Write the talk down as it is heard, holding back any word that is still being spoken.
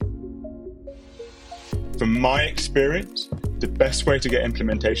From my experience, the best way to get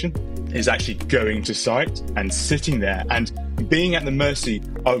implementation is actually going to site and sitting there and being at the mercy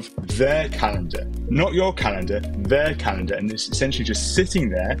of their calendar, not your calendar, their calendar. And it's essentially just sitting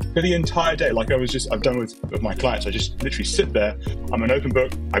there for the entire day. Like I've done with my clients. I just literally sit there. I'm an open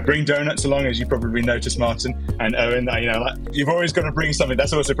book. I bring donuts along, as you probably noticed, Martin and Owen. You've always got to bring something.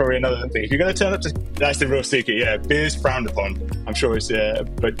 That's also probably another thing. If you're going to turn up to, that's the real secret. Yeah, beer's frowned upon. I'm sure it's,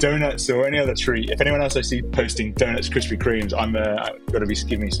 but donuts or any other treat. If anyone else I see posting donuts, Krispy Kremes, I've got to be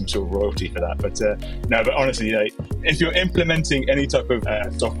giving me some sort of royalty for that. But honestly, if you're implementing any type of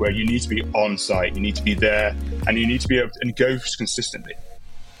software, you need to be on site, you need to be there, and you need to be able to go consistently.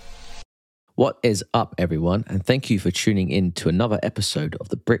 What is up, everyone? And thank you for tuning in to another episode of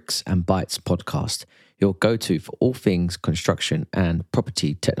the Bricks and Bytes podcast, your go-to for all things construction and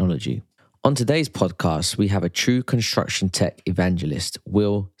property technology. On today's podcast, we have a true construction tech evangelist,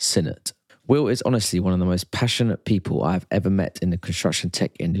 Will Synnott. Will is honestly one of the most passionate people I've ever met in the construction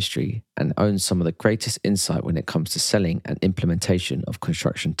tech industry and owns some of the greatest insight when it comes to selling and implementation of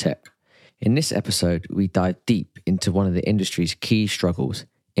construction tech. In this episode, we dive deep into one of the industry's key struggles,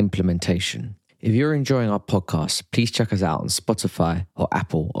 implementation. If you're enjoying our podcast, please check us out on Spotify or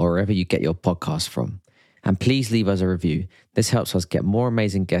Apple or wherever you get your podcasts from. And please leave us a review. This helps us get more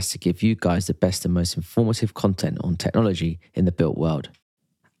amazing guests to give you guys the best and most informative content on technology in the built world.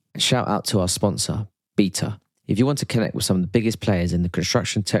 And shout out to our sponsor, Beta. If you want to connect with some of the biggest players in the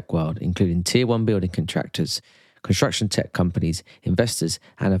construction tech world, including tier 1 building contractors, construction tech companies, investors,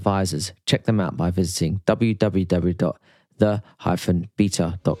 and advisors, check them out by visiting www.the-beta.com.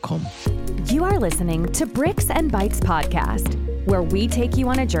 You are listening to Bricks and Bytes podcast, where we take you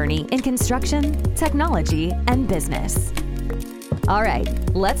on a journey in construction, technology, and business. All right,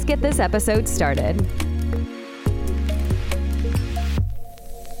 let's get this episode started.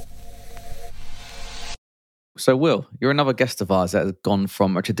 So Will, you're another guest of ours that has gone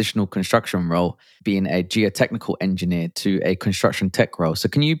from a traditional construction role, being a geotechnical engineer, to a construction tech role. So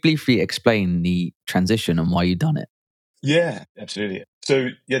can you briefly explain the transition and why you've done it? Yeah, absolutely. So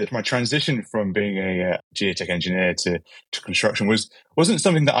my transition from being a geotech engineer to construction wasn't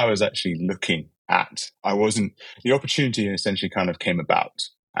something that I was actually looking at. The opportunity essentially kind of came about.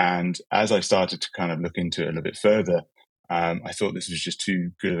 And as I started to kind of look into it a little bit further, I thought this was just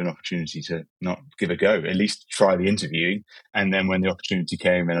too good of an opportunity to not give a go, at least try the interviewing. And then when the opportunity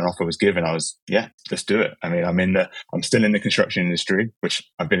came and an offer was given, I was, let's do it. I mean, I'm still in the construction industry, which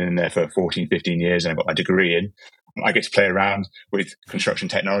I've been in there for 14, 15 years and I've got my degree in. I get to play around with construction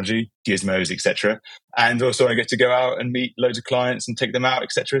technology, gizmos, etc. And also I get to go out and meet loads of clients and take them out,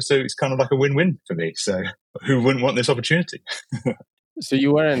 etc. So it's kind of like a win-win for me. So who wouldn't want this opportunity? So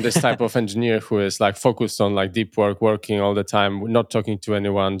you weren't this type of engineer who is like focused on like deep work, working all the time, not talking to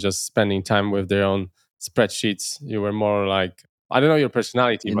anyone, just spending time with their own spreadsheets. You were more like, I don't know your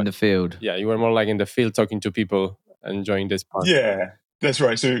personality. In the field. Yeah, you were more like in the field, talking to people, enjoying this part. Yeah, that's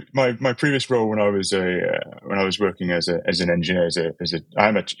right. So my previous role when I was working as an engineer,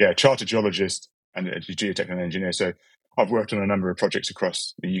 I'm a chartered geologist and a geotechnical engineer. So I've worked on a number of projects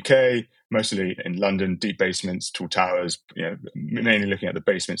across the UK, mostly in London, deep basements, tall towers, mainly looking at the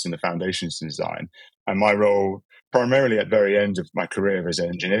basements and the foundations design. And my role, primarily at the very end of my career as an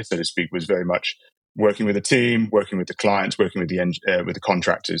engineer, so to speak, was very much working with a team, working with the clients, working with the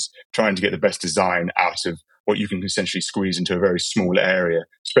contractors, trying to get the best design out of what you can essentially squeeze into a very small area,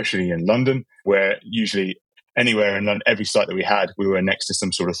 especially in London, where usually anywhere in London, every site that we were next to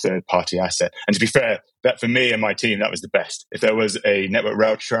some sort of third-party asset. And to be fair, that for me and my team, that was the best. If there was a Network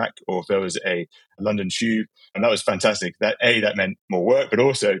Rail track or if there was a London Tube, and that was fantastic. That meant more work, but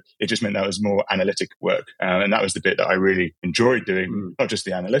also it just meant that was more analytic work. And that was the bit that I really enjoyed doing, not just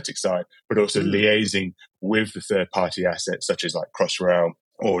the analytics side, but also liaising with the third-party assets such as like Crossrail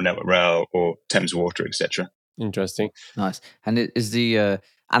or Network Rail or Thames Water, etc. Interesting. Nice. And is the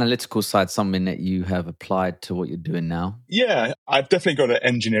analytical side something that you have applied to what you're doing now? Yeah, I've definitely got an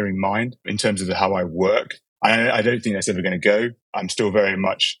engineering mind in terms of how I work. I don't think that's ever going to go. I'm still very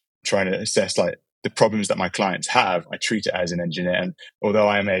much trying to assess like the problems that my clients have. I treat it as an engineer. And although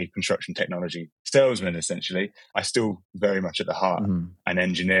I am a construction technology salesman, essentially, I still very much at the heart an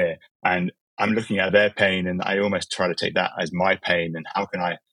engineer. And I'm looking at their pain and I almost try to take that as my pain and how can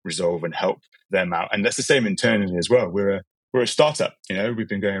I resolve and help them out. And that's the same internally as well. We're a startup, we've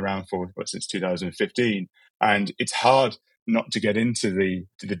been going around since 2015, and it's hard not to get into the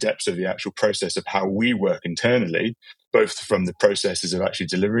depths of the actual process of how we work internally, both from the processes of actually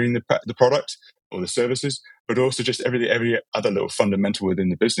delivering the product or the services, but also just every other little fundamental within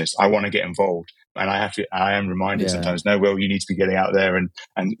the business. I want to get involved. And I am reminded sometimes, no, Will, you need to be getting out there and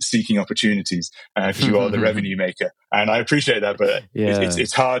seeking opportunities because you are the revenue maker. And I appreciate that, but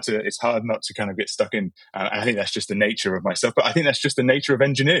it's hard not to kind of get stuck in. And I think that's just the nature of myself. But I think that's just the nature of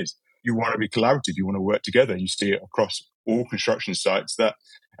engineers. You want to be collaborative. You want to work together. You see it across all construction sites that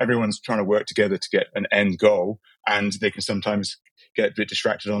everyone's trying to work together to get an end goal, and they can sometimes get a bit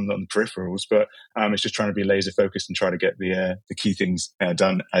distracted on the peripherals, but it's just trying to be laser focused and try to get the key things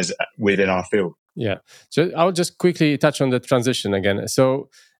done as within our field. Yeah. So I'll just quickly touch on the transition again. So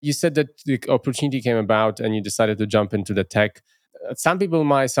you said that the opportunity came about and you decided to jump into the tech. Some people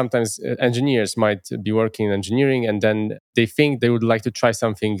engineers might be working in engineering and then they think they would like to try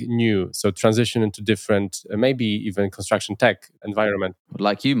something new. So transition into different, maybe even construction tech environment.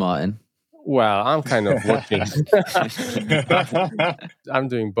 Like you, Martin. Well, I'm kind of watching. I'm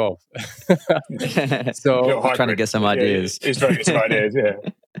doing both. So I'm trying to get some ideas. It's trying to get some ideas, yeah.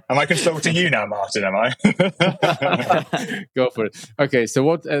 Am I consulting you now, Martin? Am I? Go for it. Okay, so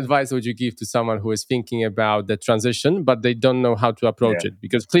what advice would you give to someone who is thinking about the transition, but they don't know how to approach it?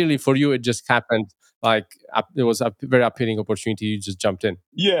 Because clearly for you, it just happened. Like it was a very appealing opportunity. You just jumped in.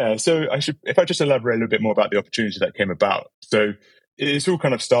 Yeah. So if I just elaborate a little bit more about the opportunity that came about. So it's all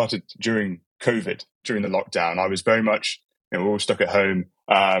kind of started during COVID, during the lockdown. I was very much, we were all stuck at home,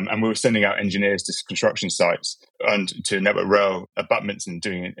 and we were sending out engineers to construction sites and to network rail abutments and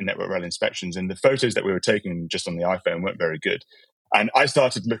doing network rail inspections. And the photos that we were taking just on the iPhone weren't very good. And I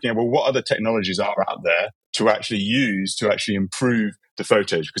started looking at, well, what other technologies are out there to actually use to actually improve the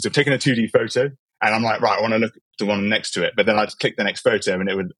photos? Because I've taken a 2D photo and I'm like, right, I want to look at the one next to it. But then I'd click the next photo and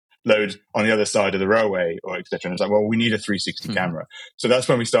it would load on the other side of the railway or et cetera. And it's like, well, we need a 360 camera. So that's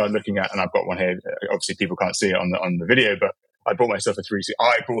when we started looking at, and I've got one here. Obviously people can't see it on the video, but I bought myself a 360.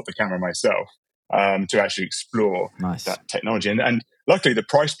 I bought the camera myself to actually explore that technology. And luckily the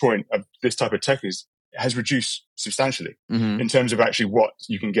price point of this type of tech has reduced substantially in terms of actually what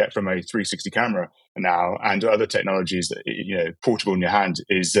you can get from a 360 camera now, and other technologies that, portable in your hand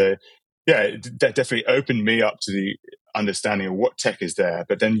is, that definitely opened me up to the understanding of what tech is there,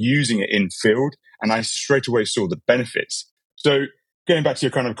 but then using it in field. And I straight away saw the benefits. So going back to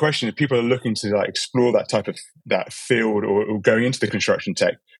your kind of question, if people are looking to explore that field or going into the construction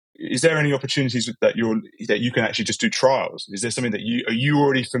tech, is there any opportunities that you can actually just do trials? Is there something that are you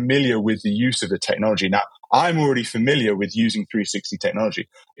already familiar with the use of the technology? Now, I'm already familiar with using 360 technology.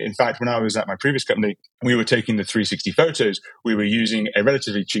 In fact, when I was at my previous company, we were taking the 360 photos. We were using a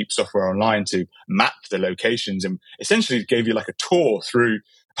relatively cheap software online to map the locations, and essentially gave you like a tour through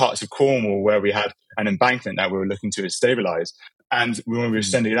parts of Cornwall where we had an embankment that we were looking to stabilize. And when we were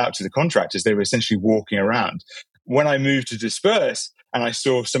sending it out to the contractors, they were essentially walking around. When I moved to Disperse and I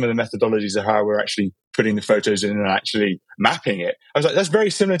saw some of the methodologies of how we're actually putting the photos in and actually mapping it, I was like, that's very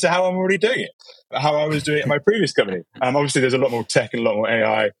similar to how I'm already doing it, how I was doing it at my previous company. Obviously, there's a lot more tech and a lot more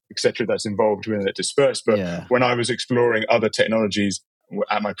AI, et cetera, that's involved with it Disperse. But when I was exploring other technologies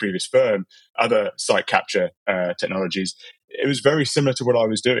at my previous firm, other site capture technologies, it was very similar to what I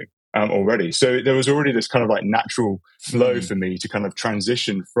was doing already. So there was already this kind of natural flow for me to kind of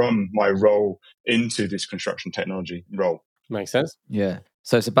transition from my role into this construction technology role. Makes sense. Yeah.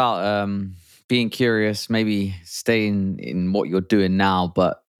 So it's about being curious, maybe staying in what you're doing now,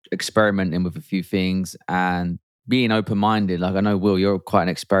 but experimenting with a few things and being open-minded. Like I know, Will, you're quite an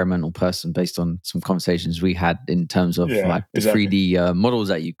experimental person based on some conversations we had in terms of the 3D models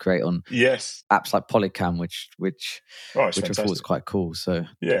that you create on apps like Polycam, which I thought was quite cool. So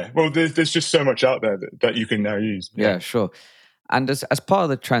well, there's just so much out there that you can now use. Yeah, sure. And as part of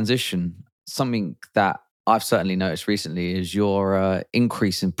the transition, something that I've certainly noticed recently is your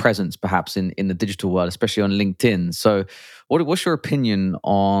increase in presence, perhaps in the digital world, especially on LinkedIn. So, what's your opinion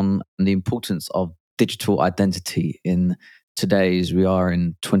on the importance of digital identity in today's, we are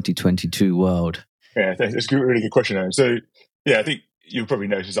in 2022 world? Yeah, that's a really good question. So, I think you'll probably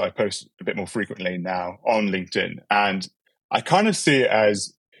notice I post a bit more frequently now on LinkedIn, and I kind of see it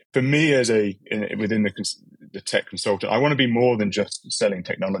as, for me, within the tech consultant, I want to be more than just selling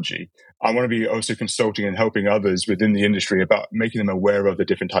technology. I want to be also consulting and helping others within the industry about making them aware of the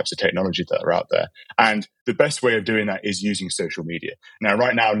different types of technology that are out there. And the best way of doing that is using social media. Now,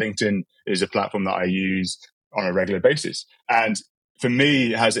 right now, LinkedIn is a platform that I use on a regular basis. And for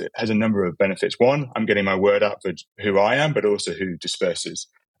me, it has a number of benefits. One, I'm getting my word out for who I am, but also who Disperses,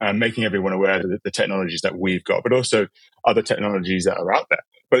 and making everyone aware of the technologies that we've got, but also other technologies that are out there.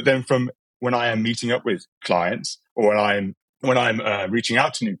 But then from when I am meeting up with clients, or when I'm reaching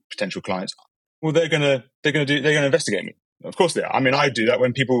out to new potential clients, well, they're gonna investigate me. Of course they are. I mean, I do that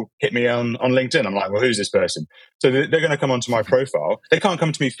when people hit me on LinkedIn. I'm like, well, who's this person? So they're going to come onto my profile. They can't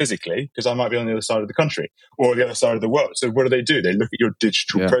come to me physically because I might be on the other side of the country or the other side of the world. So what do? They look at your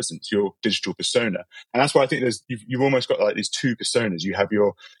digital presence, your digital persona. And that's why I think you've almost got like these two personas. You have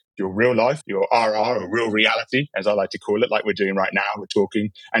your real life, your RR, or real reality, as I like to call it, like we're doing right now, we're talking.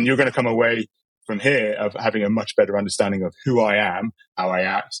 And you're going to come away from here of having a much better understanding of who I am, how I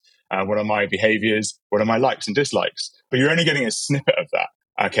act, what are my behaviors, what are my likes and dislikes. But you're only getting a snippet of that,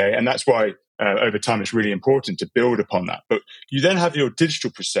 okay? And that's why over time it's really important to build upon that. But you then have your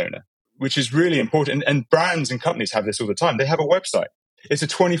digital persona, which is really important. And brands and companies have this all the time. They have a website. It's a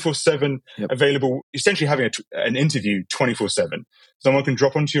 24/7 available, essentially having an interview 24/7. Someone can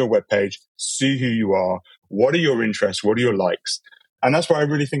drop onto your webpage, see who you are, what are your interests, what are your likes. And that's why I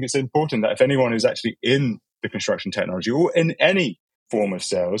really think it's important that if anyone is actually in the construction technology or in any form of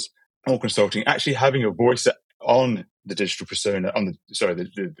sales or consulting, actually having a voice on the digital persona, on the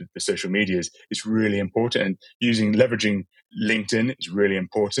social medias is really important. And leveraging LinkedIn is really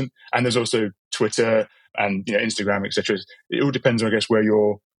important. And there's also Twitter and Instagram, etc. It all depends on, I guess, where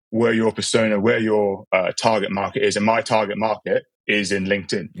your persona, where your target market is. And my target market is in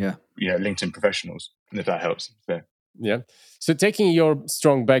LinkedIn. Yeah, LinkedIn professionals, and if that helps. So. Yeah. So taking your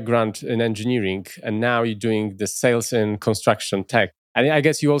strong background in engineering and now you're doing the sales in construction tech, and I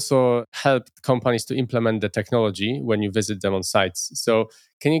guess you also help companies to implement the technology when you visit them on sites. So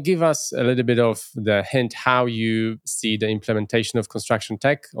can you give us a little bit of the hint how you see the implementation of construction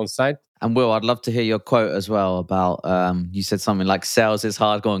tech on site? And Will, I'd love to hear your quote as well about, you said something like sales is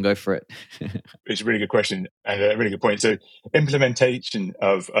hard, go for it. It's a really good question and a really good point. So implementation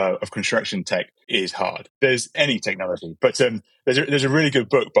of construction tech is hard. There's any technology, but there's a really good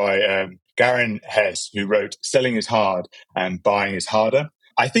book by Garen Hess who wrote Selling is Hard and Buying is Harder.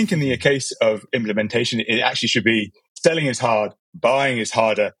 I think in the case of implementation, it actually should be selling is hard, buying is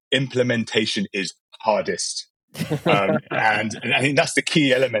harder, implementation is hardest. And I think that's the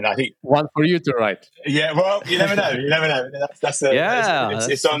key element. I think one for you to write. Yeah, well, you never know. It's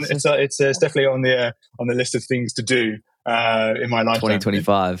definitely on the list of things to do in my lifetime.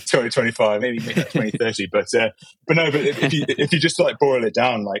 2025, maybe 2030. But if you just like boil it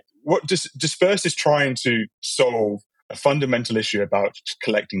down, like what just first is trying to solve a fundamental issue about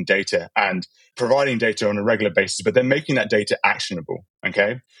collecting data and providing data on a regular basis, but then making that data actionable.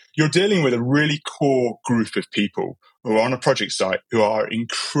 Okay. You're dealing with a really core group of people who are on a project site who are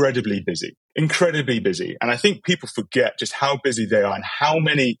incredibly busy. And I think people forget just how busy they are and how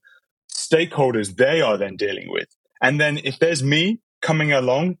many stakeholders they are then dealing with. And then if there's me coming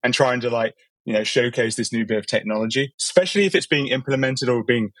along and trying to showcase this new bit of technology, especially if it's being implemented or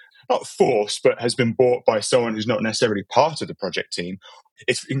being not forced, but has been bought by someone who's not necessarily part of the project team,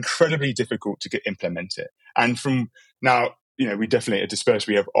 it's incredibly difficult to get implemented. And from now, we definitely at Disperse,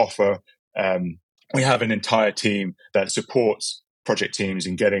 we have an entire team that supports project teams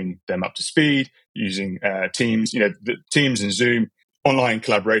in getting them up to speed using Teams. The Teams and Zoom online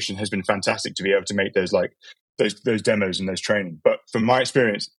collaboration has been fantastic to be able to make those demos and those training. But from my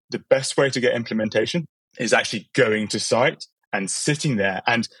experience, the best way to get implementation is actually going to site and sitting there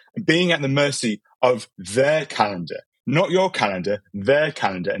and being at the mercy of their calendar, not your calendar, their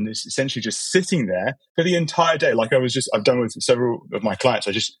calendar. And it's essentially just sitting there for the entire day. Like I've done with several of my clients.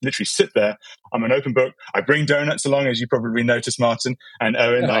 I just literally sit there. I'm an open book. I bring donuts along, as you probably noticed, Martin and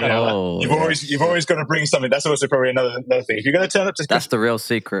Owen. You've always got to bring something. That's also probably another thing. If you're going to turn up to, that's the real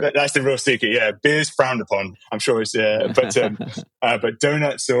secret. That's the real secret. Yeah, beer's frowned upon. I'm sure it's. But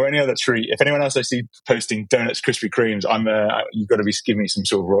donuts or any other treat. If anyone else I see posting donuts, Krispy Kremes, you've got to be giving me some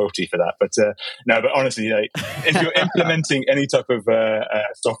sort of royalty for that. But no. But honestly, if you're implementing any type of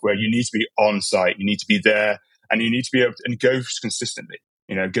software, you need to be on site. You need to be there, and you need to be able to go consistently.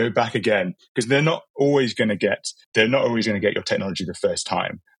 Go back again, because they're not always going to get your technology the first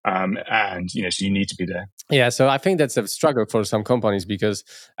time. So you need to be there. Yeah, so I think that's a struggle for some companies because,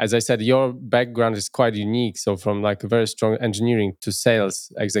 as I said, your background is quite unique. So from like a very strong engineering to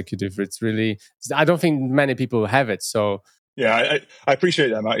sales executive, it's really, I don't think many people have it. So yeah, I appreciate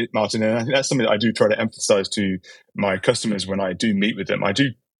that, Martin. And I think that's something that I do try to emphasize to my customers when I do meet with them. I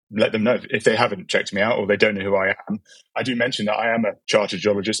do let them know if they haven't checked me out or they don't know who I am. I do mention that I am a chartered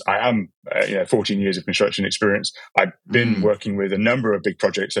geologist. I am 14 years of construction experience. I've been working with a number of big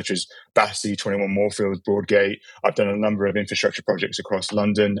projects such as Battersea, 21 Moorfields, Broadgate. I've done a number of infrastructure projects across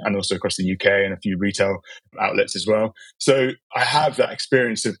London and also across the UK and a few retail outlets as well. So I have that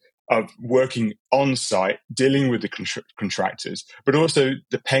experience of working on site, dealing with the contractors, but also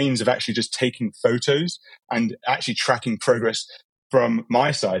the pains of actually just taking photos and actually tracking progress from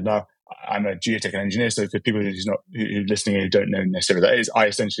my side. Now, I'm a geotech engineer. So for people who are listening and who don't know necessarily what that is, I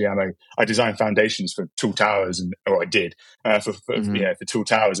essentially I design foundations for tall towers, or I did for tall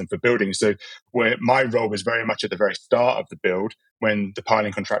towers and for buildings. So where my role was very much at the very start of the build, when the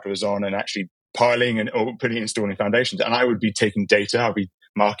piling contractor was on and actually piling or installing foundations, and I would be taking data, I'll be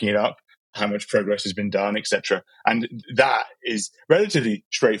marking it up, how much progress has been done, etc. And that is relatively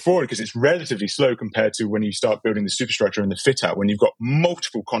straightforward because it's relatively slow compared to when you start building the superstructure and the fit out, when you've got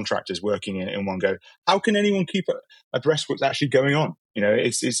multiple contractors working in one go. How can anyone keep abreast what's actually going on?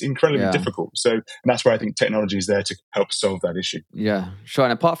 It's incredibly difficult. So, and that's why I think technology is there to help solve that issue. Yeah, sure.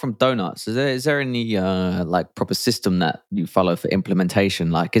 And apart from donuts, is there any like proper system that you follow for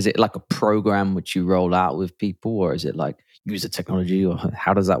implementation? Like, is it like a program which you roll out with people, or is it like user technology, or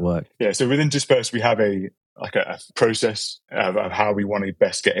how does that work? Yeah, so within Disperse, we have a process of how we want to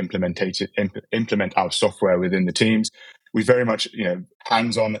best get implement our software within the teams. We very much,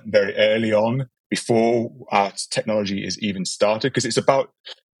 hands-on very early on before our technology is even started, because it's about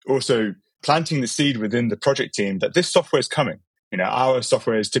also planting the seed within the project team that this software is coming. Our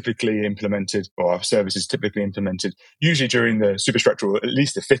software is typically implemented, or our service is typically implemented, usually during the superstructure, or at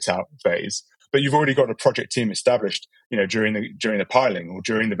least the fit out phase. But you've already got a project team established, during the piling or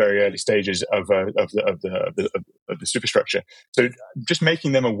during the very early stages of the superstructure. So just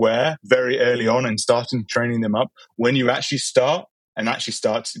making them aware very early on and starting training them up when you actually start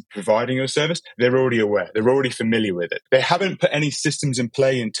providing your service, they're already aware. They're already familiar with it. They haven't put any systems in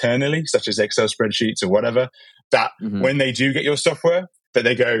play internally, such as Excel spreadsheets or whatever, that when they do get your software, that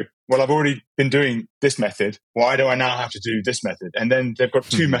they go, well, I've already been doing this method. Why do I now have to do this method? And then they've got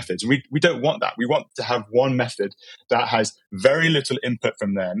two methods. We don't want that. We want to have one method that has very little input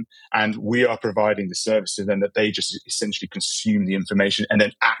from them, and we are providing the service to them, that they just essentially consume the information and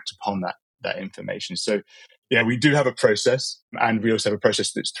then act upon that information. So yeah, we do have a process, and we also have a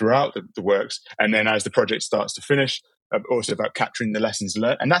process that's throughout the works. And then as the project starts to finish, also about capturing the lessons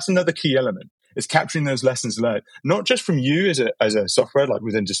learned. And that's another key element, is capturing those lessons learned, not just from you as a software, like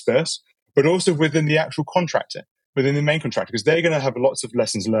within Disperse, but also within the actual contractor, within the main contractor, because they're going to have lots of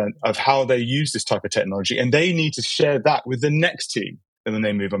lessons learned of how they use this type of technology. And they need to share that with the next team when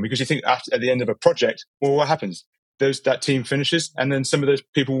they move on. Because you think at the end of a project, well, what happens? That team finishes, and then some of those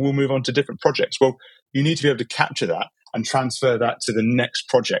people will move on to different projects. Well, you need to be able to capture that and transfer that to the next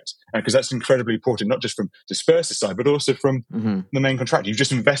project, because that's incredibly important, not just from Disperse's side, but also from the main contractor. You've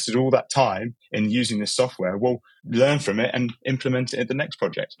just invested all that time in using this software. Well, learn from it and implement it at the next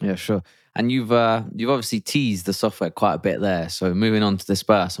project. Yeah, sure. And you've obviously teased the software quite a bit there. So moving on to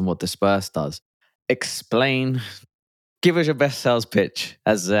Disperse and what Disperse does, give us your best sales pitch,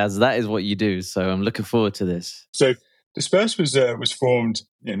 as that is what you do. So I'm looking forward to this. So Disperse was formed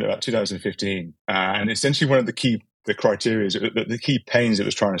in about 2015, and essentially one of the key criteria, the key pains it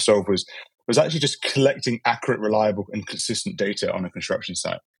was trying to solve was actually just collecting accurate, reliable, and consistent data on a construction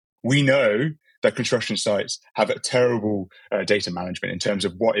site. We know that construction sites have a terrible data management in terms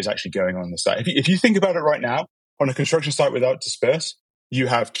of what is actually going on the site. If you think about it right now, on a construction site without Disperse, you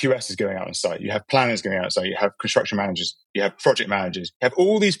have QSs going out on site, you have planners going out on site, you have construction managers, you have project managers, you have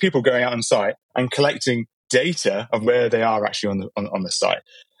all these people going out on site and collecting data of where they are actually on the site.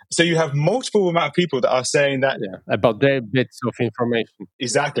 So you have multiple amount of people that are saying that about their bits of information.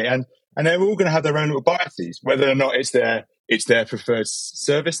 Exactly, and they're all going to have their own little biases, whether or not it's their preferred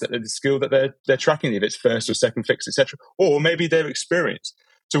service, that the skill that they're tracking, if it's first or second fix, etc., or maybe their experience.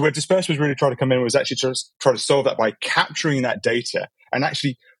 So where Disperse was really trying to come in was actually to try to solve that by capturing that data and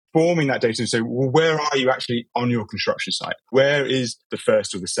actually forming that data and say, well, where are you actually on your construction site? Where is the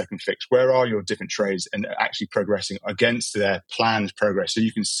first or the second fix? Where are your different trades and actually progressing against their planned progress? So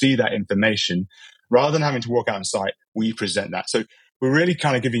you can see that information rather than having to walk out on site. We present that. So we're really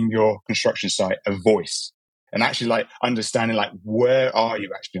kind of giving your construction site a voice and actually like understanding like where are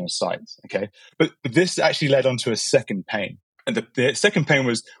you actually on site? Okay, but this actually led on to a second pain. And the second pain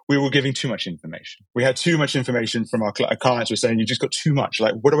was we were giving too much information. We had too much information from our clients were saying, you just got too much.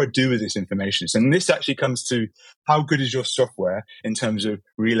 Like, what do I do with this information? And this actually comes to how good is your software in terms of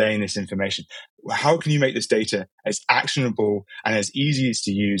relaying this information? How can you make this data as actionable and as easy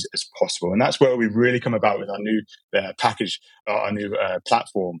to use as possible? And that's where we've really come about with our new package, our new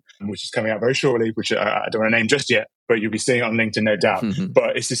platform, which is coming out very shortly, which I don't want to name just yet, but you'll be seeing it on LinkedIn, no doubt.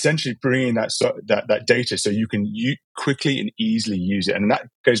 But it's essentially bringing that data so you can quickly and easily use it. And that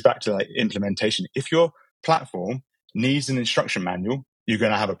goes back to like implementation. If your platform needs an instruction manual, you're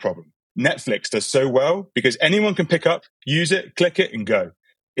going to have a problem. Netflix does so well because anyone can pick up, use it, click it, and go.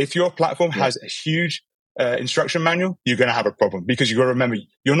 If your platform has a huge instruction manual, you're going to have a problem, because you've got to remember,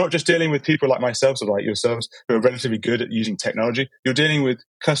 you're not just dealing with people like myself or like yourselves who are relatively good at using technology. You're dealing with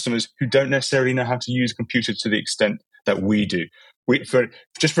customers who don't necessarily know how to use a computer to the extent that we do.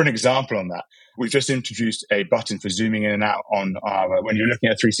 Just for an example on that, we've just introduced a button for zooming in and out on our, when you're looking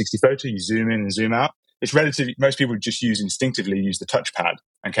at a 360 photo, you zoom in and zoom out. It's relatively, most people just instinctively use the touchpad,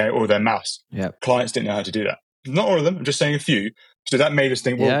 okay, or their mouse. Yep. Clients didn't know how to do that. Not all of them, I'm just saying a few. So that made us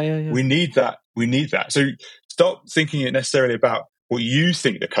think, well, we need that. We need that. So stop thinking it necessarily about what you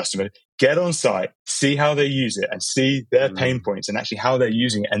think the customer, get on site, see how they use it and see their pain points and actually how they're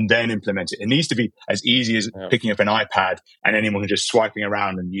using it, and then implement it. It needs to be as easy as picking up an iPad and anyone just swiping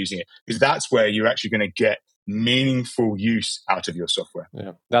around and using it, because that's where you're actually going to get meaningful use out of your software.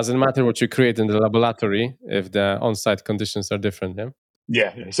 Yeah. Doesn't matter what you create in the laboratory if the on-site conditions are different.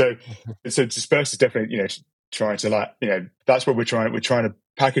 Yeah. So Disperse is definitely, trying to that's what we're trying to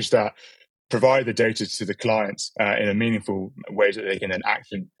package that, provide the data to the clients in a meaningful way that they can then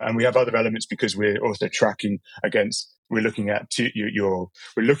action. And we have other elements because we're also tracking against. We're looking at your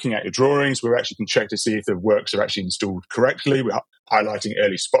drawings. We actually can check to see if the works are actually installed correctly. We're highlighting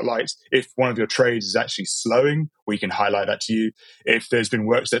early spotlights. If one of your trades is actually slowing, we can highlight that to you. If there's been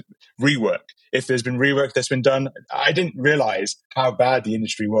if there's been rework that's been done, I didn't realize how bad the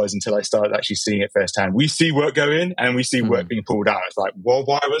industry was until I started actually seeing it firsthand. We see work go in and we see work being pulled out. It's like, well,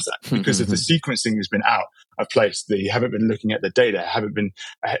 why was that? Because of the sequencing has been out of place. You haven't been looking at the data, haven't been,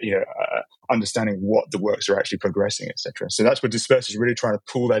 understanding what the works are actually progressing, etc. So that's what Disperse is really trying to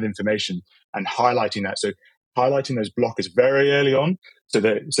pull that information and highlighting that. So highlighting those blockers very early on, so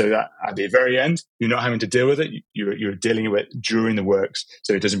that at the very end, you're not having to deal with it. You're dealing with it during the works,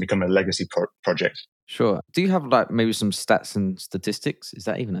 so it doesn't become a legacy project. Sure. Do you have maybe some stats and statistics? Is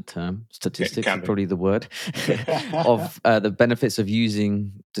that even a term? Statistics is probably the word of the benefits of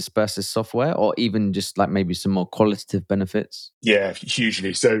using Disperse's software, or even just maybe some more qualitative benefits? Yeah,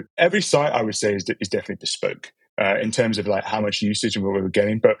 hugely. So every site, I would say, is definitely bespoke. In terms of how much usage and what we were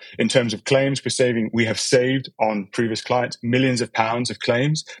getting. But in terms of claims, we have saved on previous clients millions of pounds of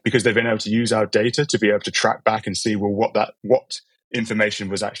claims, because they've been able to use our data to be able to track back and see, well, what information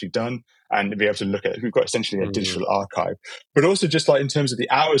was actually done, and be able to look at it. We've got essentially a digital archive. But also just in terms of the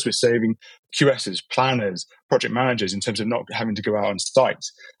hours we're saving QSs, planners, project managers, in terms of not having to go out on site.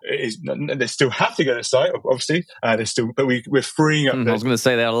 They still have to go to site, obviously. But we're freeing up. I was going to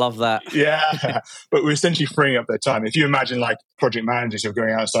say they'll love that. Yeah, but we're essentially freeing up their time. If you imagine project managers who are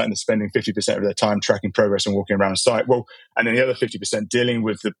going out on site and they're spending 50% of their time tracking progress and walking around site, and then the other 50% dealing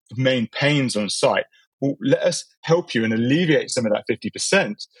with the main pains on site. Well, let us help you and alleviate some of that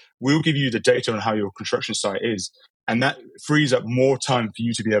 50%. We'll give you the data on how your construction site is. And that frees up more time for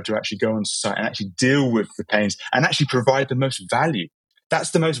you to be able to actually go on site and actually deal with the pains and actually provide the most value. That's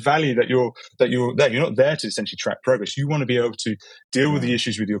the most value that you're there. You're not there to essentially track progress. You want to be able to deal with the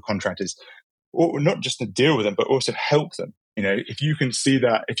issues with your contractors, or not just to deal with them, but also help them. If you can see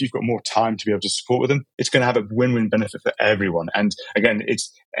that, if you've got more time to be able to support with them, it's going to have a win-win benefit for everyone. And again,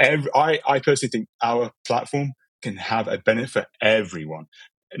 I personally think our platform can have a benefit for everyone,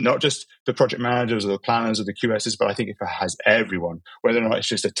 not just the project managers or the planners or the QSs, but I think if it has everyone, whether or not it's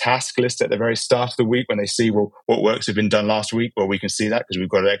just a task list at the very start of the week when they see, well, what works have been done last week, well, we can see that because we've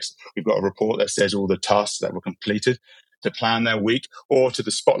got a report that says all the tasks that were completed to plan their week, or to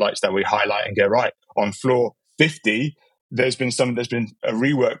the spotlights that we highlight and go, right, on floor 50, there's been a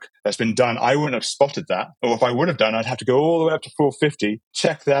rework that's been done. I wouldn't have spotted that. Or if I would have done, I'd have to go all the way up to floor 50,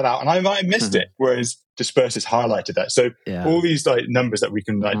 check that out. And I might have missed it. Whereas Disperse has highlighted that. So all these numbers that we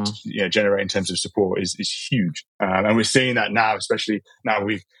can generate in terms of support is huge. And we're seeing that now, especially now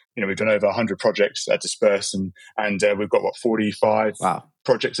we've done over 100 projects at Disperse, and we've got 45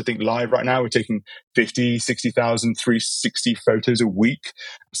 projects, I think, live right now. We're taking 50, 60,000, 360 photos a week.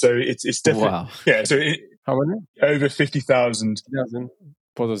 So it's definitely, so how many? Over 50,000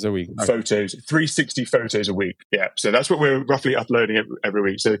 photos a week. Photos, 360 photos a week. Yeah. So that's what we're roughly uploading every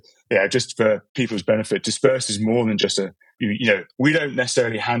week. So yeah, just for people's benefit, Disperse is more than just we don't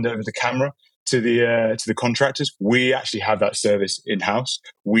necessarily hand over the camera to the contractors. We actually have that service in-house.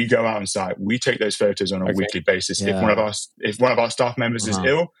 We go out on site. We take those photos on a weekly basis. If one of our staff members is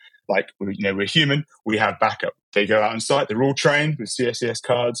ill, we're human, we have backup. They go out on site. They're all trained with CSCS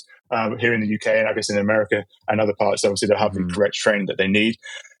cards here in the UK, and I guess in America and other parts. Obviously, they'll have the correct training that they need.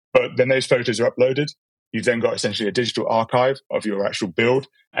 But then those photos are uploaded. You've then got essentially a digital archive of your actual build.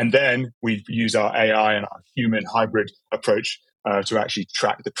 And then we use our AI and our human hybrid approach to actually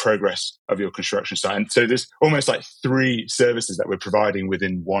track the progress of your construction site. And so there's almost like 3 services that we're providing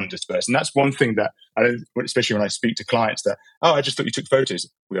within one Disperse. And that's one thing that I don't, especially when I speak to clients, that, oh, I just thought you took photos.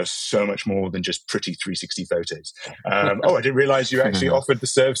 We are so much more than just pretty 360 photos. Oh, I didn't realize you actually offered the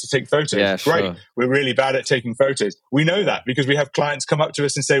service to take photos. Yeah, Great. sure. We're really bad at taking photos. We know that because we have clients come up to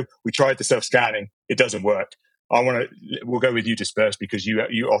us and say, we tried the self-scanning. It doesn't work. We'll go with you Disperse because you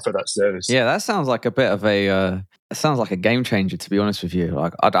offer that service. Yeah, that sounds like a bit of it sounds like a game changer, to be honest with you.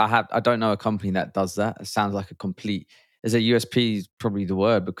 Like I don't know a company that does that. It sounds like as a USP is probably the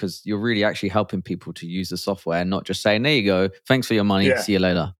word, because you're really actually helping people to use the software and not just saying, there you go, thanks for your money, see you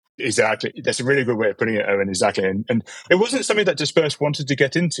later. Exactly. That's a really good way of putting it, Owen. Exactly. And it wasn't something that Disperse wanted to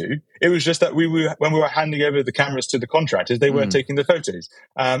get into. It was just that when we were handing over the cameras to the contractors, they weren't taking the photos.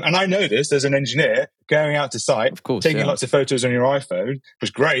 And I know this as an engineer going out to site, of course, taking lots of photos on your iPhone was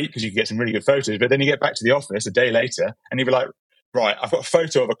great because you can get some really good photos. But then you get back to the office a day later and you'll be like, right, I've got a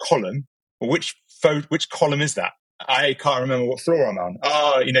photo of a column. Well, which column is that? I can't remember what floor I'm on.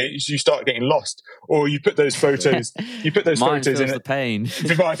 You start getting lost, or you put those photos. Mine photos feels in the pain.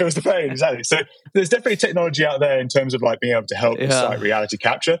 Mine feels the pain, exactly. So there's definitely technology out there in terms of like being able to help with site reality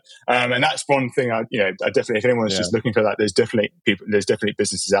capture, and that's one thing. I definitely, if anyone's just looking for that, there's definitely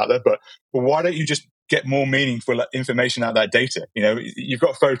businesses out there. But why don't you just get more meaningful information out of that data? You've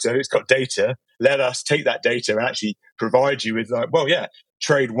got a photo, it's got data. Let us take that data and actually provide you with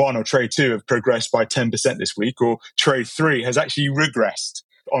trade 1 or trade 2 have progressed by 10% this week, or trade 3 has actually regressed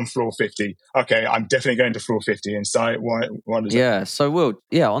on floor 50. Okay, I'm definitely going to floor 50 and site. Why does that? So Will,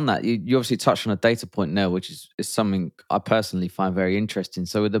 on that, you obviously touched on a data point there, which is something I personally find very interesting.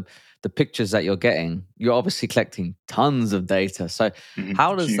 So with the pictures that you're getting, you're obviously collecting tons of data. So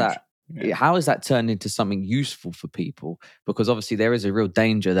how does that... Yeah. How is that turned into something useful for people? Because obviously there is a real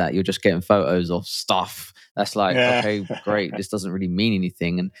danger that you're just getting photos of stuff that's like, okay, great, this doesn't really mean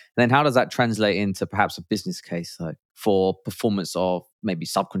anything. And then how does that translate into perhaps a business case, like for performance of maybe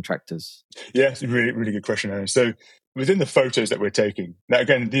subcontractors? Yeah, it's a really, really good question, Aaron. So within the photos that we're taking, now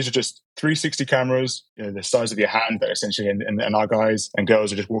again, these are just 360 cameras, the size of your hand, that essentially, and our guys and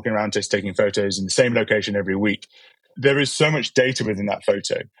girls are just walking around just taking photos in the same location every week. There is so much data within that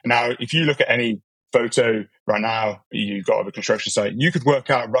photo. Now, if you look at any photo right now you've got of a construction site, you could work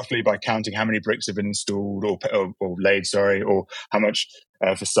out roughly by counting how many bricks have been installed or laid, or how much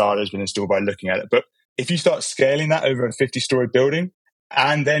facade has been installed by looking at it. But if you start scaling that over a 50-story building,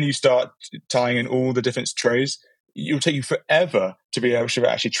 and then you start tying in all the different trays, it'll take you forever to be able to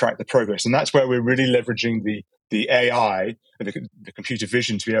actually track the progress. And that's where we're really leveraging the AI, the computer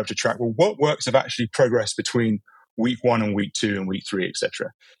vision, to be able to track, well, what works have actually progressed between week 1 and week 2 and week 3,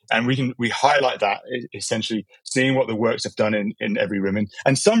 etc. And we highlight that, essentially seeing what the works have done in every room.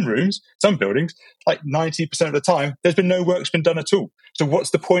 And some rooms, some buildings, like 90% of the time, there's been no work's been done at all. So what's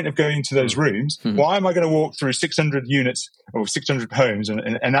the point of going into those rooms? Why am I going to walk through 600 units or 600 homes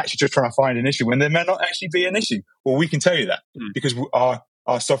and actually just try to find an issue when there may not actually be an issue? Well, we can tell you that because our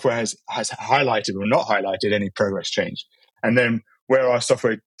software has highlighted or not highlighted any progress change. And then where our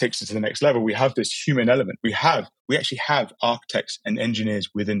software takes it to the next level, we have this human element. We actually have architects and engineers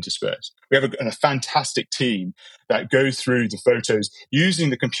within Disperse. We have a fantastic team that go through the photos using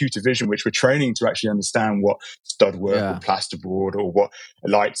the computer vision, which we're training to actually understand what stud work or plasterboard or what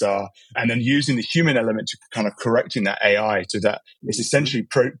lights are, and then using the human element to kind of correcting that AI so that it's essentially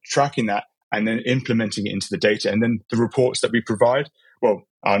tracking that and then implementing it into the data. And then the reports that we provide, well,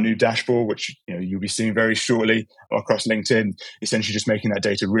 our new dashboard, which you'll be seeing very shortly across LinkedIn, essentially just making that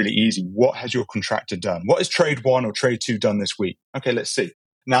data really easy. What has your contractor done? What has trade 1 or trade 2 done this week? Okay, let's see.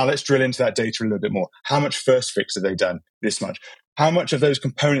 Now let's drill into that data a little bit more. How much first fix have they done? This much. How much of those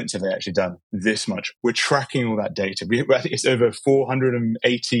components have they actually done? This much. We're tracking all that data. I think it's over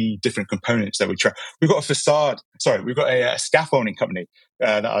 480 different components that we track. We've got a scaffolding company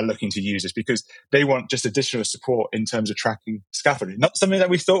that are looking to use this because they want just additional support in terms of tracking scaffolding. Not something that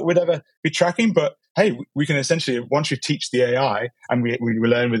we thought we'd ever be tracking, but hey, we can essentially, once we teach the AI and we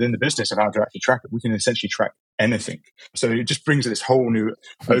learn within the business of how to actually track it, we can essentially track anything. So it just brings this whole new,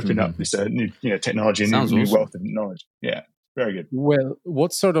 open up this new technology and new wealth of knowledge. Yeah. Very good. Well,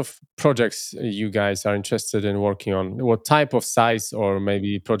 what sort of projects you guys are interested in working on? What type of size or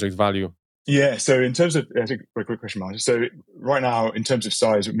maybe project value? Yeah, so in terms of, I think, a quick question, Martin. So right now, in terms of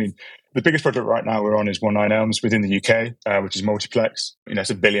size, I mean, the biggest project right now we're on is 19 Elms within the UK, which is multiplex. It's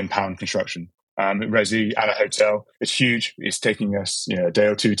a £1 billion construction. Resi and a hotel. It's huge. It's taking us a day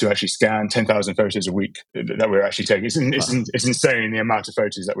or two to actually scan 10,000 photos a week that we're actually taking. It's insane the amount of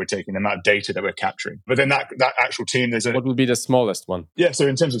photos that we're taking, the amount of data that we're capturing. But then that actual team, what would be the smallest one? Yeah, so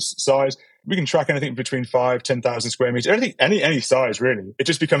in terms of size, we can track anything between 5,000-10,000 square meters, anything, any size really. It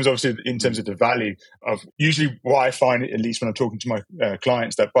just becomes obviously in terms of the value of usually what I find, at least when I'm talking to my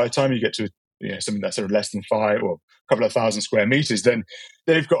clients, that by the time you get to something that's sort of less than 5 or a couple of thousand square meters, then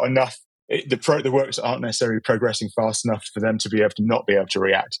they've got enough. The works aren't necessarily progressing fast enough for them to be able to not be able to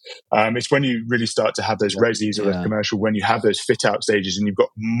react. It's when you really start to have those resis or those commercial, when you have those fit out stages and you've got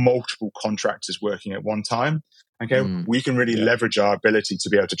multiple contractors working at one time. Okay, we can really leverage our ability to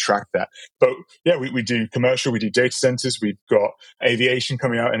be able to track that. But yeah, we do commercial, we do data centers, we've got aviation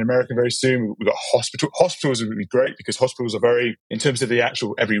coming out in America very soon. We've got hospitals would be great because hospitals are very, in terms of the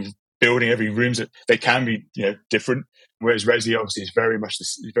actual every building, every room, they can be different. Whereas resi obviously is very much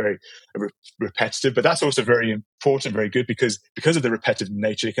very repetitive, but that's also very important, very good because of the repetitive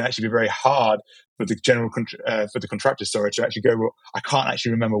nature. It can actually be very hard for the for the contractor, to actually go, well, I can't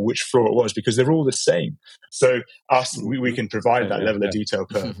actually remember which floor it was because they're all the same. So we can provide that level of detail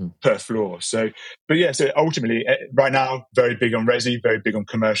per floor. So, but yeah, so ultimately right now, very big on resi, very big on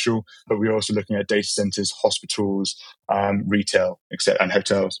commercial, but we're also looking at data centers, hospitals, retail, etc., and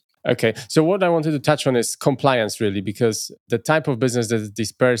hotels. Okay, so what I wanted to touch on is compliance, really, because the type of business that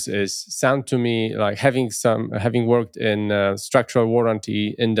Disperse is sound to me like having worked in structural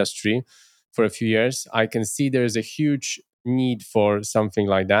warranty industry for a few years. I can see there is a huge need for something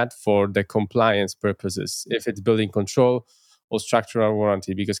like that for the compliance purposes, if it's building control or structural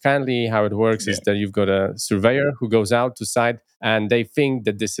warranty, because currently how it works is that you've got a surveyor who goes out to site and they think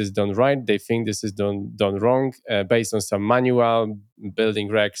that this is done right, they think this is done wrong based on some manual building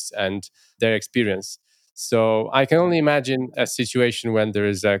regs and their experience. So I can only imagine a situation when there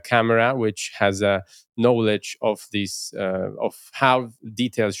is a camera which has a knowledge of these of how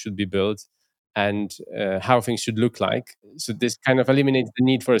details should be built and how things should look like. So this kind of eliminates the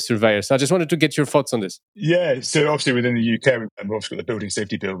need for a surveyor. So I just wanted to get your thoughts on this. Yeah, so obviously within the UK, we've obviously got the Building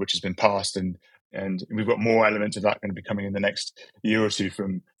Safety Bill, which has been passed, and we've got more elements of that going to be coming in the next year or two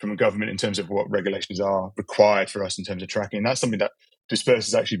from the government in terms of what regulations are required for us in terms of tracking. And that's something that Disperse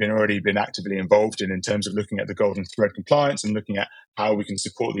has actually already been actively involved in terms of looking at the golden thread compliance and looking at how we can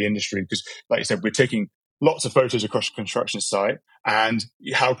support the industry. Because like I said, we're taking lots of photos across the construction site, and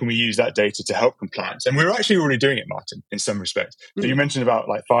how can we use that data to help compliance? And we're actually already doing it, Martin, in some respects. So you mentioned about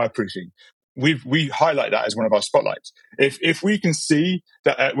like fireproofing. We highlight that as one of our spotlights. If we can see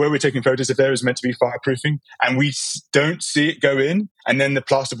that where we're taking photos, if there is meant to be fireproofing and we don't see it go in, and then the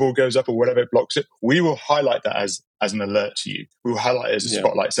plasterboard goes up or whatever blocks it, we will highlight that as an alert to you. We will highlight it as a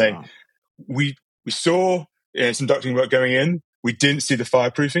spotlight, saying we saw some ducting work going in. We didn't see the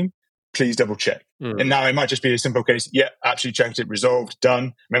fireproofing. Please double check. And now it might just be a simple case. Yeah, absolutely checked it, resolved,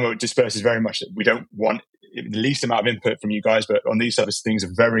 done. Remember, Disperse is very much that we don't want the least amount of input from you guys, but on these types of things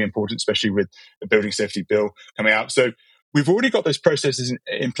are very important, especially with the Building Safety Bill coming out. So we've already got those processes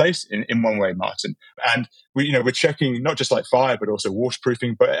in place in one way, Martin. And we're checking not just like fire, but also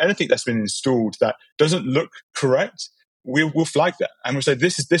waterproofing, but anything that's been installed that doesn't look correct, we'll flag that and we'll say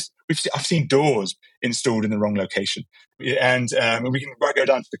I've seen doors installed in the wrong location, and we can go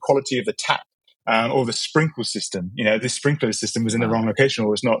down to the quality of the tap or the sprinkler system. This sprinkler system was in the wrong location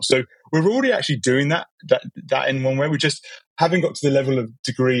or it's not. So we're already actually doing that in one way. We just haven't got to the level of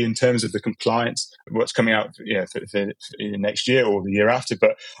degree in terms of the compliance of what's coming out for next year or the year after.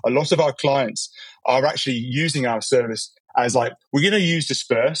 But a lot of our clients are actually using our service as like, we're going to use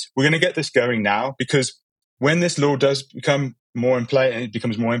Disperse. We're going to get this going now because when this law does become more in play and it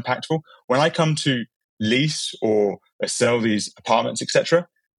becomes more impactful, when I come to lease or sell these apartments, etc.,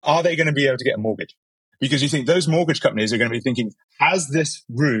 are they going to be able to get a mortgage? Because you think those mortgage companies are going to be thinking, has this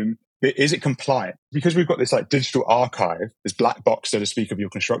room, is it compliant? Because we've got this like digital archive, this black box, so to speak, of your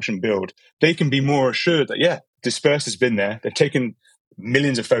construction build, they can be more assured that, Disperse has been there. They've taken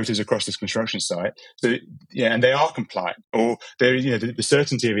millions of photos across this construction site. So, and they are compliant, or the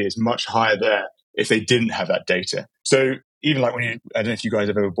certainty of it is much higher there if they didn't have that data. So even like I don't know if you guys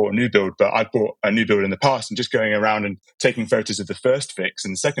have ever bought a new build, but I've bought a new build in the past and just going around and taking photos of the first fix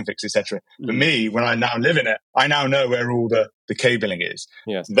and the second fix, etc. For me, when I now live in it, I now know where all the cabling is.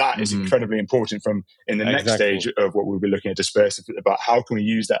 Yes. That is incredibly important in the next stage of what we'll be looking at Disperse, about how can we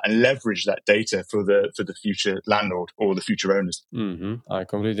use that and leverage that data for the future landlord or the future owners. I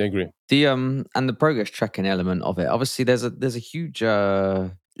completely agree. And the progress tracking element of it, obviously there's a huge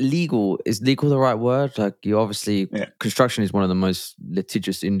legal, is legal the right word? Like construction is one of the most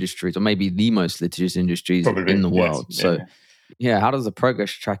litigious industries, or maybe the most litigious industries in the world. Yes. So how does the progress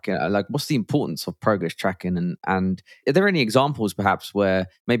tracking, like what's the importance of progress tracking? And are there any examples perhaps where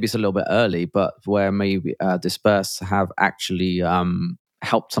maybe it's a little bit early, but where maybe Disperse have actually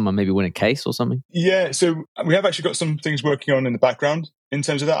helped someone maybe win a case or something? Yeah, so we have actually got some things working on in the background. in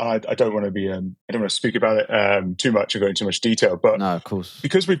terms of that. And I don't want to be, I don't want to speak about it too much or go into too much detail, but no, of course,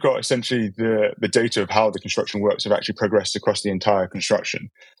 because we've got essentially the data of how the construction works have actually progressed across the entire construction.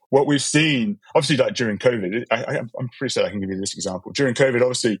 What we've seen, obviously, like during COVID, I'm pretty certain I can give you this example. During COVID,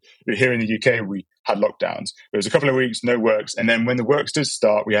 obviously, here in the UK, we had lockdowns. There was a couple of weeks, no works. And then when the works did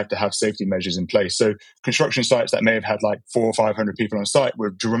start, we had to have safety measures in place. So construction sites that may have had like 400 or 500 people on site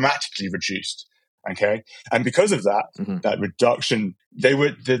were dramatically reduced. Okay. And because of that, that reduction, they were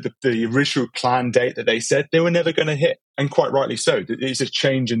the original plan date that they said they were never going to hit. And quite rightly so. It's a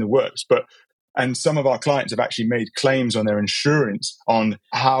change in the works. And some of our clients have actually made claims on their insurance on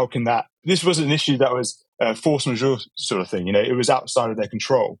how can that, this was an issue that was a force majeure sort of thing. It was outside of their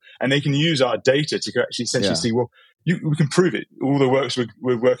control, and they can use our data to actually essentially see, well, we can prove it. All the works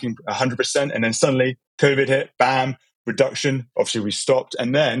were working 100%. And then suddenly COVID hit, bam, reduction. Obviously we stopped.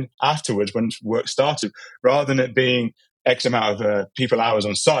 And then afterwards, when work started, rather than it being X amount of people hours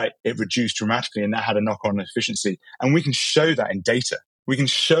on site, it reduced dramatically, and that had a knock-on efficiency. And we can show that in data. We can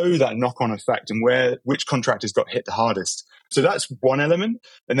show that knock-on effect and which contractors got hit the hardest. So that's one element.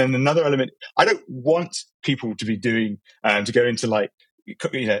 And then another element, I don't want people to be doing, to go into like,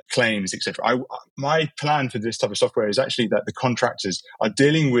 claims, etc. My plan for this type of software is actually that the contractors are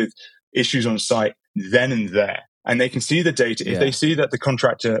dealing with issues on site then and there. And they can see the data. If they see that the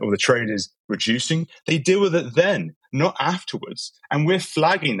contractor or the trade is reducing, they deal with it then, not afterwards. And we're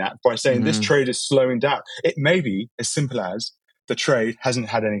flagging that by saying this trade is slowing down. It may be as simple as the trade hasn't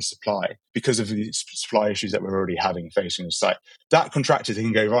had any supply because of the supply issues that we're already having facing the site. That contractor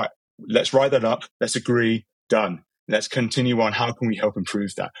can go, right, let's write that up. Let's agree, done. Let's continue on. How can we help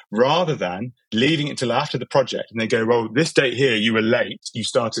improve that? Rather than leaving it till after the project and they go, well, this date here, you were late. You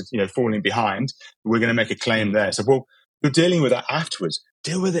started, falling behind. We're going to make a claim there. So, well, you're dealing with that afterwards.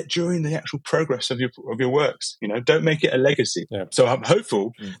 Deal with it during the actual progress of your works. Don't make it a legacy. Yeah. So I'm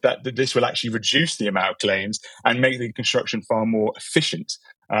hopeful that this will actually reduce the amount of claims and make the construction far more efficient,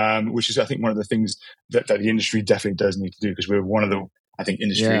 which is, I think, one of the things that the industry definitely does need to do, because we're one of the, I think,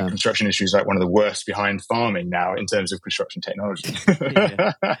 construction industry is like one of the worst behind farming now in terms of construction technology.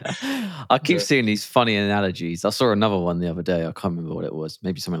 I keep seeing these funny analogies. I saw another one the other day. I can't remember what it was.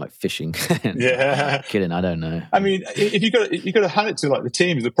 Maybe something like fishing. Kidding, I don't know. I mean, if you got to hand it to like the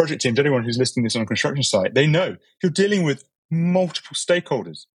teams, the project teams, anyone who's listening to this on a construction site, they know you're dealing with multiple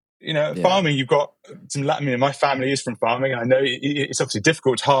stakeholders. Farming, you've got some Latin. My family is from farming. And I know it's obviously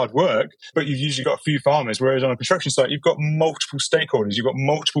difficult, it's hard work, but you've usually got a few farmers. Whereas on a construction site, you've got multiple stakeholders, you've got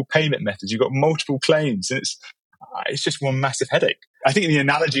multiple payment methods, you've got multiple claims, and it's just one massive headache. I think the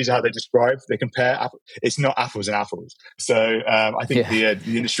analogies how they describe, they compare. It's not apples and apples. So I think the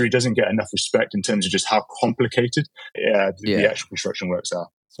industry doesn't get enough respect in terms of just how complicated the actual construction works are.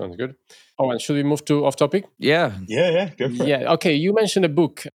 Sounds good. Oh, and should we move to off topic? Yeah. Go for it. Okay. You mentioned a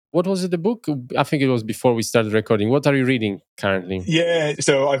book. What was it, the book? I think it was before we started recording. What are you reading currently? Yeah,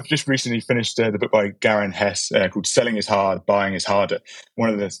 so I've just recently finished the book by Garen Hess called Selling is Hard, Buying is Harder. One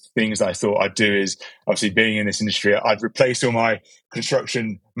of the things that I thought I'd do is, obviously being in this industry, I'd replace all my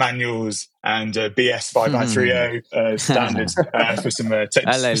construction manuals and BS 5930 standards for some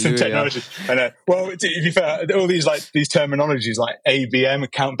technology. And to be fair, all these terminologies like ABM,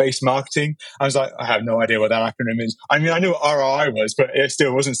 account-based marketing, I was like, I have no idea what that acronym is. I mean, I knew what ROI was, but it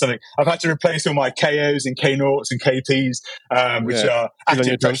still wasn't something. I've had to replace all my KOs and K-naughts and KPs, which are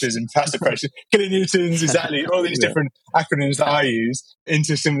active pressures and passive pressures, kilonewtons, exactly, all these different acronyms that I use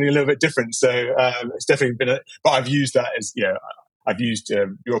into something a little bit different. So it's definitely been but I've used that as, I've used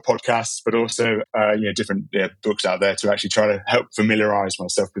your podcasts, but also different books out there to actually try to help familiarize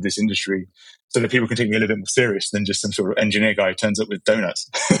myself with this industry, so that people can take me a little bit more serious than just some sort of engineer guy who turns up with donuts.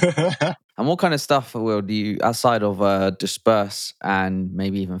 And what kind of stuff, Will, do you, outside of Disperse and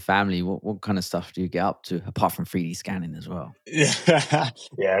maybe even family, what kind of stuff do you get up to, apart from 3D scanning as well? So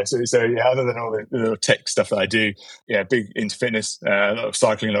other than all the little tech stuff that I do, big into fitness, a lot of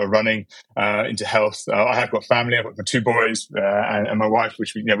cycling, a lot of running, into health. I have got family. I've got my 2 boys and my wife,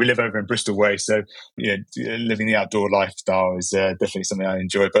 which we live over in Bristol way. So living the outdoor lifestyle is definitely something I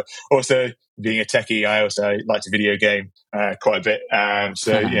enjoy. But also, being a techie, I also like to video game quite a bit.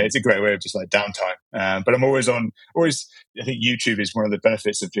 It's a great way of just like downtime. But I'm always, I think YouTube is one of the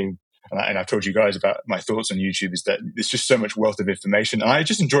benefits of being, and I've told you guys about my thoughts on YouTube, is that there's just so much wealth of information. And I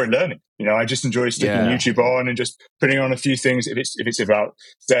just enjoy learning. I just enjoy sticking YouTube on and just putting on a few things. If it's about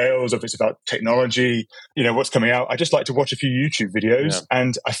sales, or if it's about technology, what's coming out, I just like to watch a few YouTube videos,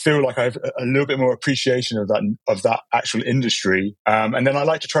 and I feel like I have a little bit more appreciation of that actual industry. And then I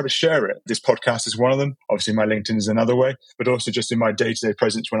like to try to share it. This podcast is one of them. Obviously, my LinkedIn is another way, but also just in my day-to-day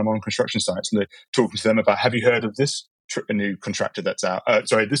presence when I'm on construction sites, talking to them about, have you heard of this? new contractor that's out.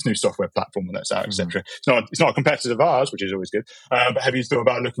 This new software platform that's out, etc. It's not a competitor of ours, which is always good. But have you thought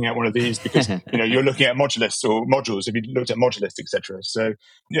about looking at one of these? Because you're looking at modulists or modules. Have you looked at modulists, etc.? So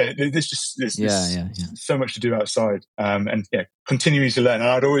there's so much to do outside, and continuing to learn. And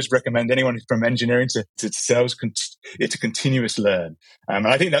I'd always recommend anyone from engineering to sales to continuous learn. And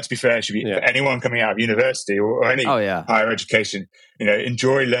I think that, to be fair, should be for anyone coming out of university or any higher education.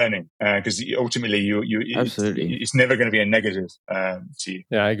 Enjoy learning, because ultimately it's never going to be a negative to you.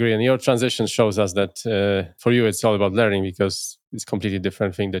 Yeah, I agree. And your transition shows us that for you, it's all about learning, because it's a completely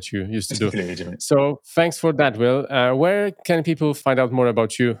different thing that you used to do. Completely different. So thanks for that, Will. Where can people find out more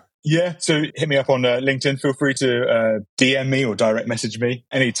about you? Yeah, so hit me up on LinkedIn. Feel free to DM me or direct message me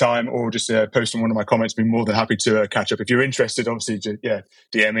anytime, or just post on one of my comments. Be more than happy to catch up. If you're interested, obviously,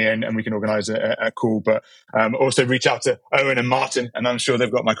 DM me and we can organise a call. But also reach out to Owen and Martin, and I'm sure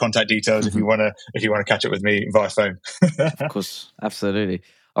they've got my contact details if you want to catch up with me via phone. Of course, absolutely.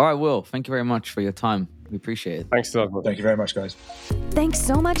 All right, Will, thank you very much for your time. We appreciate it. Thanks a lot, Will. Thank you very much, guys. Thanks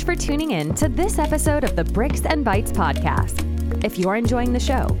so much for tuning in to this episode of the Bricks and Bytes podcast. If you are enjoying the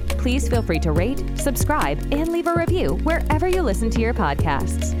show, please feel free to rate, subscribe, and leave a review wherever you listen to your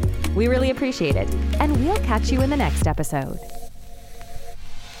podcasts. We really appreciate it, and we'll catch you in the next episode.